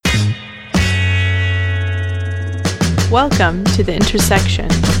Welcome to The Intersection,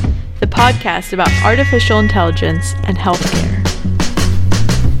 the podcast about artificial intelligence and healthcare.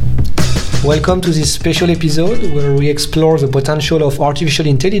 Welcome to this special episode where we explore the potential of artificial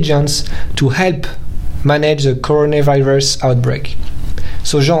intelligence to help manage the coronavirus outbreak.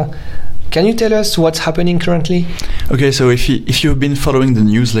 So Jean, can you tell us what's happening currently? Okay, so if you've been following the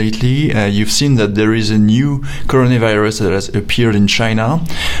news lately, you've seen that there is a new coronavirus that has appeared in China.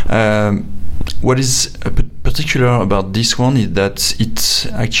 What is particular about this one is that it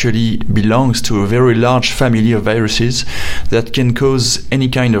actually belongs to a very large family of viruses that can cause any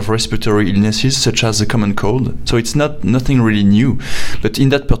kind of respiratory illnesses, such as a common cold. So it's nothing really new. But in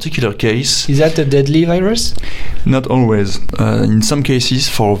that particular case... Is that a deadly virus? Not always. In some cases,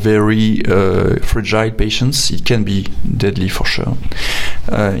 for very fragile patients, it can be deadly for sure.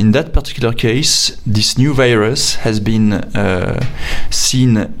 In that particular case, this new virus has been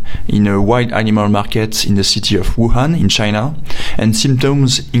seen in a wild animal market in the city of Wuhan in China, and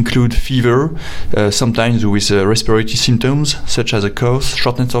symptoms include fever, sometimes with respiratory symptoms such as a cough,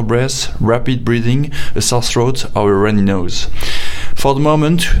 shortness of breath, rapid breathing, a sore throat, or a runny nose. For the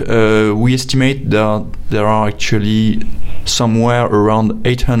moment, we estimate that there are actually somewhere around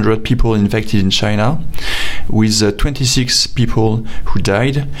 800 people infected in China, with 26 people who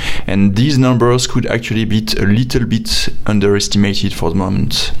died, and these numbers could actually be a little bit underestimated for the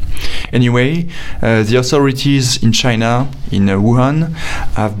moment. Anyway, the authorities in China, in Wuhan,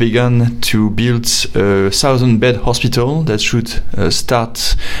 have begun to build a 1,000-bed hospital that should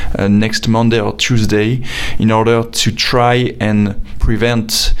start next Monday or Tuesday in order to try and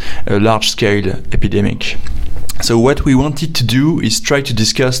prevent a large-scale epidemic. So what we wanted to do is try to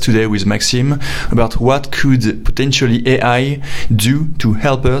discuss today with Maxime about what could potentially AI do to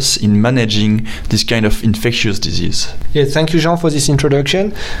help us in managing this kind of infectious disease. Yeah, thank you, Jean, for this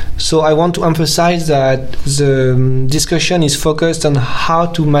introduction. So I want to emphasize that the discussion is focused on how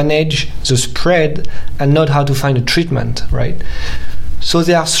to manage the spread and not how to find a treatment, right? So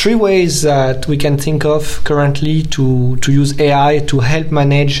there are three ways that we can think of currently to use AI to help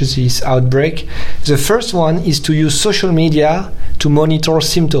manage this outbreak. The first one is to use social media to monitor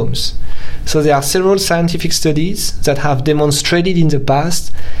symptoms. So there are several scientific studies that have demonstrated in the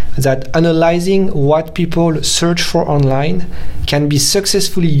past that analyzing what people search for online can be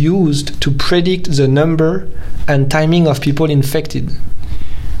successfully used to predict the number and timing of people infected.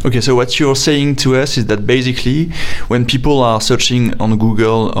 Okay, so what you're saying to us is that basically when people are searching on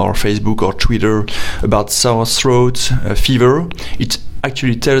Google or Facebook or Twitter about sore throat, fever, it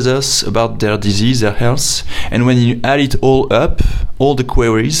actually tells us about their disease, their health, and when you add it all up, all the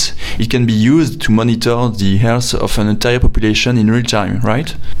queries, it can be used to monitor the health of an entire population in real time,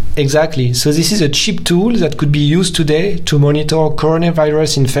 right? Exactly. So this is a cheap tool that could be used today to monitor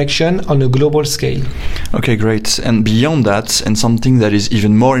coronavirus infection on a global scale. Okay, great. And beyond that, and something that is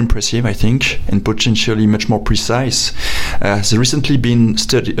even more impressive, I think, and potentially much more precise, has recently been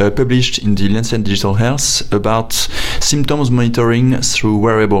published in the Lancet Digital Health about symptoms monitoring through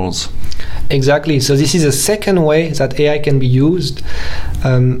wearables. Exactly. So this is a second way that AI can be used.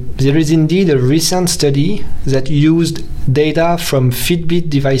 There is indeed a recent study that used data from Fitbit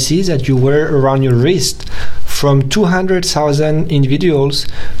devices that you wear around your wrist from 200,000 individuals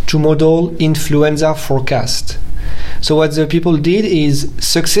to model influenza forecast. So what the people did is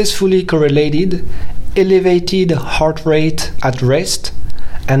successfully correlated elevated heart rate at rest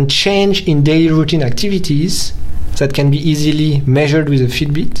and change in daily routine activities that can be easily measured with a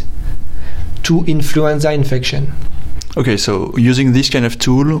Fitbit to influenza infection. Okay, so using this kind of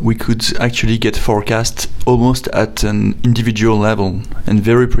tool, we could actually get forecast almost at an individual level and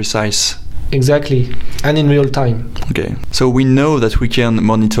very precise. Exactly, and in real time. Okay, so we know that we can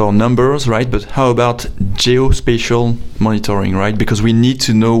monitor numbers, right? But how about geospatial monitoring, right? Because we need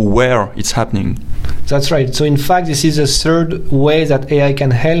to know where it's happening. That's right. So in fact, this is a third way that AI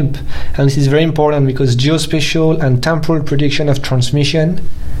can help, and this is very important because geospatial and temporal prediction of transmission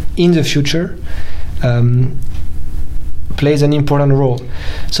in the future plays an important role.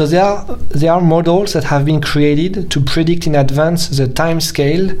 So there are models that have been created to predict in advance the time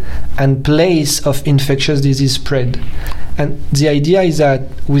scale and place of infectious disease spread. And the idea is that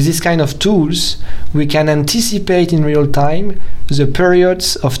with this kind of tools, we can anticipate in real time the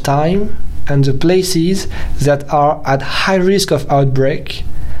periods of time and the places that are at high risk of outbreak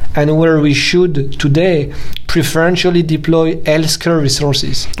and where we should today preferentially deploy healthcare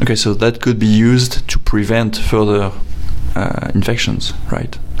resources. Okay, so that could be used to prevent further infections,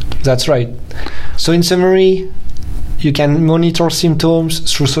 right? That's right. So in summary, you can monitor symptoms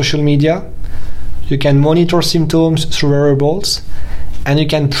through social media, you can monitor symptoms through wearables, and you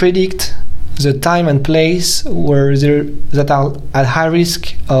can predict the time and place that are at high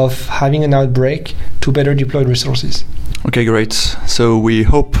risk of having an outbreak to better deploy resources. Okay, great. So we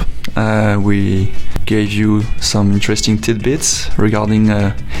hope we gave you some interesting tidbits regarding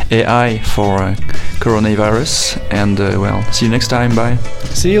AI for coronavirus. And see you next time. Bye.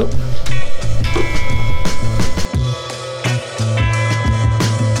 See you.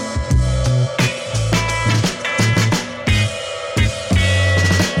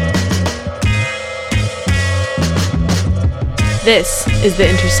 This is The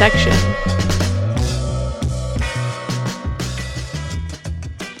Intersection.